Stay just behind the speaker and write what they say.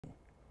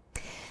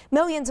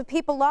Millions of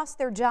people lost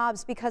their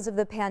jobs because of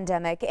the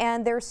pandemic,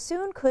 and there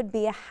soon could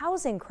be a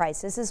housing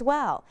crisis as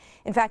well.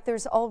 In fact,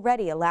 there's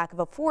already a lack of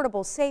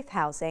affordable, safe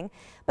housing,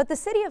 but the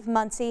city of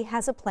Muncie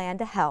has a plan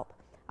to help.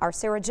 Our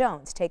Sarah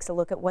Jones takes a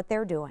look at what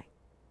they're doing.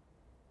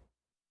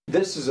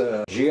 This is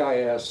a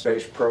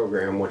GIS-based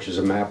program, which is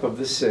a map of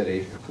the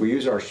city. We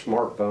use our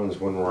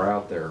smartphones when we're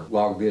out there.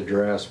 Log the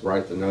address,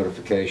 write the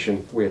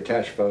notification. We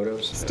attach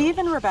photos. Steve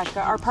and Rebecca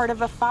are part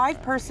of a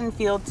 5-person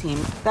field team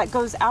that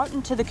goes out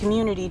into the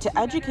community to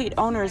educate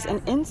owners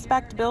and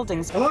inspect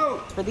buildings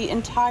for the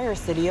entire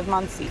city of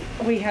Muncie.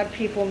 We had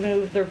people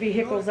move their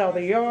vehicles out of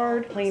the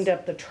yard, cleaned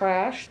up the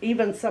trash,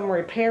 even some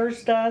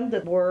repairs done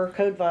that were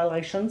code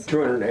violations.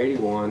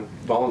 281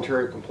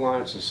 voluntary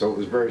compliances, so it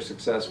was very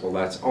successful.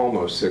 That's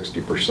almost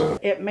 60%.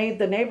 It made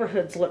the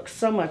neighborhoods look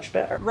so much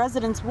better.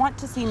 Residents want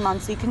to see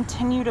Muncie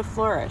continue to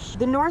flourish.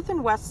 The north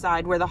and west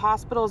side, where the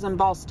hospitals and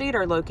Ball State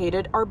are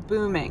located, are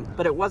booming.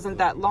 But it wasn't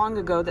that long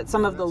ago that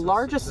some of the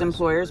largest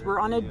employers were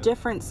on a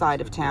different side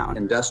of town.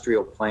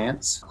 Industrial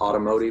plants,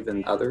 automotive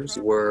and others,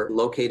 were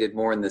located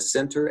more in the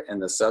center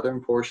and the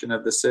southern portion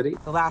of the city.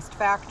 The last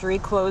factory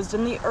closed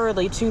in the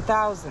early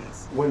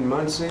 2000s. When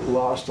Muncie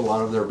lost a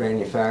lot of their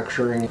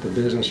manufacturing, the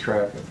business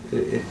traffic,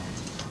 it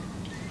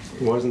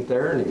wasn't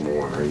there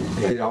anymore.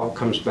 It all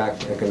comes back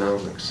to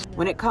economics.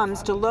 When it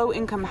comes to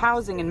low-income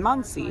housing in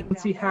Muncie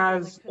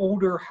has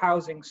older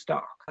housing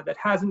stock that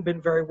hasn't been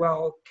very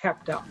well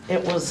kept up.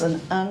 It was an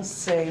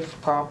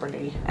unsafe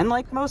property. And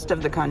like most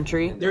of the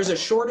country, there's a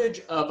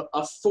shortage of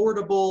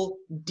affordable,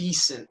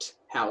 decent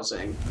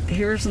housing.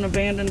 Here's an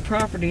abandoned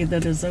property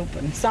that is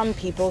open. Some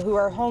people who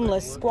are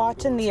homeless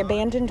squat in the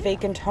abandoned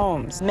vacant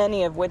homes,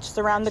 many of which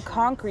surround the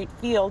concrete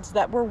fields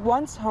that were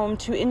once home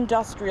to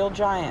industrial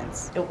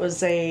giants. It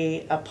was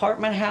an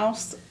apartment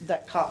house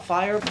that caught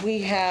fire. We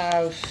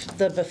have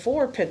the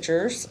before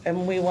pictures,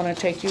 and we want to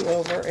take you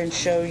over and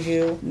show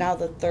you now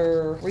that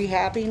they're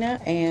rehabbing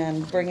it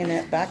and bringing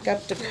it back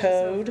up to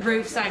code.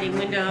 Roof, siding,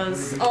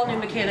 windows, all new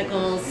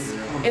mechanicals,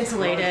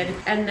 insulated,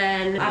 and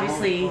then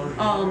obviously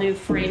all new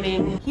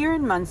framing. Here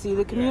in Muncie,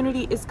 the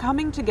community is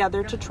coming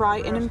together to try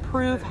and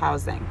improve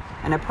housing,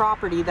 and a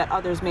property that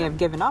others may have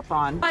given up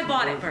on. I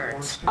bought it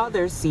burnt.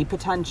 Others see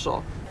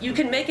potential. You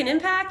can make an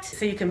impact,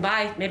 so you can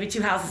buy maybe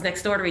 2 houses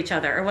next door to each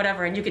other or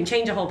whatever, and you can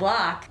change a whole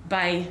block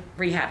by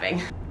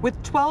rehabbing.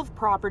 With 12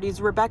 properties,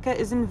 Rebecca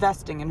is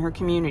investing in her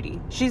community.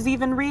 She's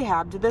even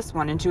rehabbed this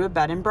one into a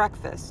bed and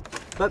breakfast.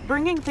 But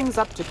bringing things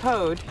up to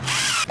code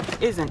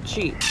isn't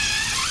cheap.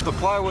 The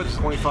plywood's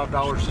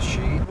 $25 a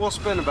sheet. We'll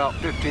spend about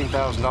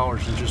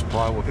 $15,000 in just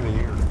plywood in a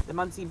year. The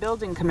Muncie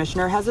Building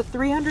Commissioner has a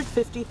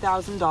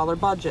 $350,000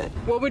 budget.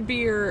 What would be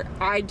your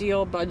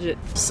ideal budget?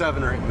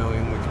 $7 or $8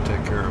 million, we can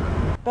take care of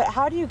it. But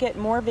how do you get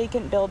more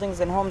vacant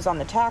buildings and homes on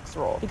the tax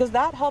roll? Because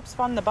that helps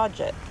fund the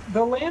budget.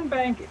 The land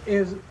bank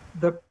is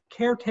the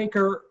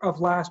caretaker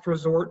of last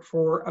resort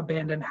for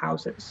abandoned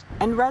houses.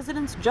 And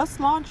residents just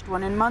launched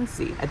one in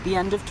Muncie at the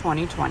end of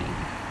 2020.